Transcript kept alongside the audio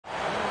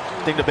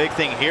I think the big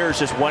thing here is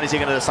just when is he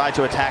going to decide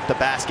to attack the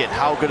basket?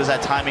 How good is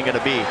that timing going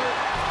to be?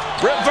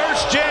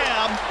 Reverse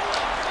jam.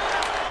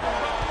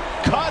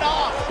 Cut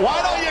off. Why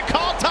don't you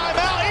call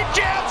timeout? He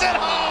jams it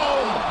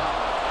home.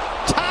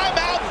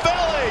 Timeout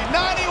Philly.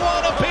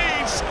 91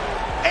 apiece.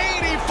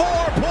 84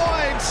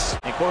 points.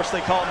 Of course,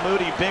 they call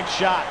Moody big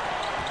shot.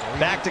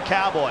 Back to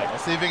Cowboy.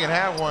 Let's see if he can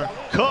have one.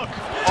 Cook.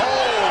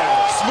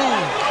 Oh,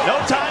 smooth. No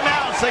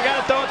timeouts. They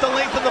got to throw it the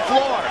length of the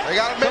floor. They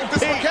got to make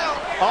this one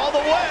count. All the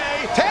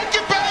way. Take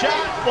it, baby.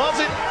 Shot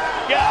wasn't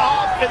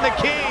off, and the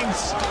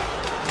Kings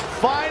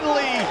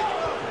finally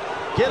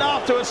get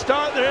off to a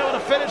start. They're able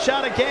to finish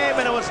out a game,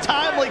 and it was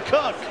timely.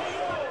 Cook.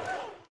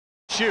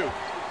 Shoot.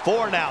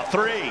 4 now.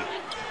 3.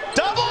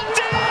 Double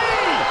D!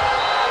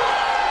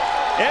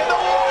 And the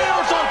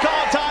Warriors will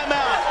call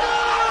timeout.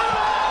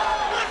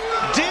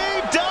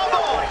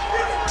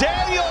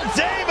 Daniel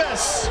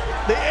Davis,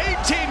 the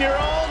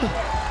 18-year-old,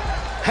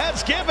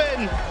 has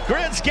given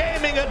Grizz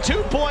Gaming a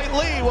 2-point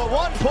lead with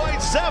 1.7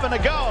 to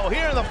go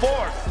here in the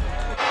fourth.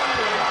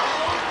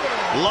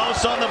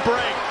 Los on the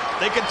break.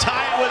 They can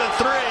tie it with a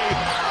 3.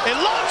 And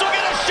Los will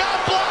get a shot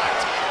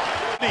blocked.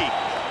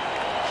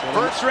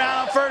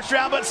 First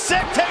round, but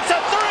Sick takes a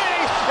 3,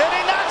 and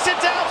he knocks it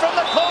down from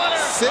the corner.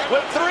 Sick.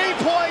 With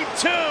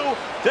 3.2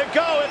 to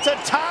go. It's a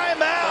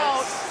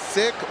timeout.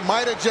 Sick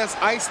might have just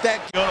iced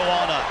that. Go to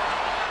Walnut.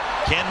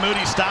 Can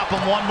Moody stop him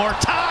one more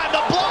time?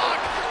 The block!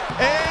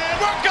 And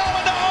we're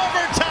going to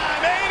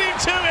overtime.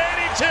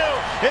 82-82.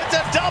 It's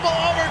a double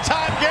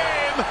overtime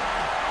game.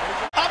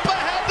 Up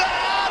ahead to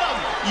Adam.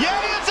 Ye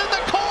is in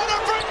the corner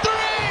for 3.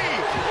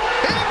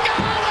 He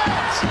got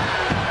it!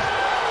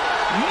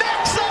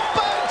 Knicks up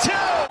by 2.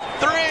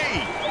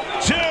 3,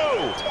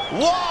 2,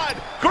 1.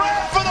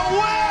 Grab for the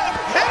win.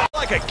 It's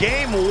like a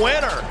game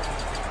winner.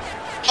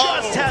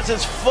 Just has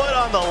his foot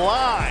on the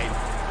line.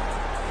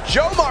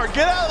 Jomar,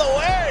 get out of the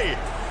way!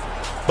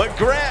 But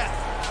Grant,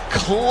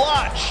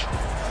 clutch,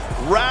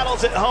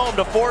 rattles it home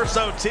to force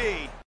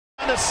OT.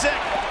 On to Sick,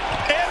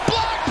 and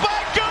blocked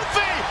by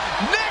Goofy!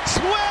 Knicks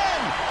win!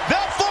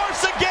 They'll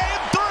force a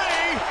game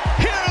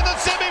 3 here in the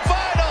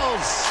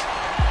semifinals!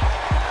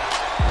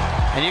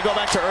 And you go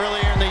back to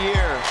earlier in the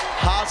year,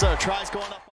 Haza tries going up.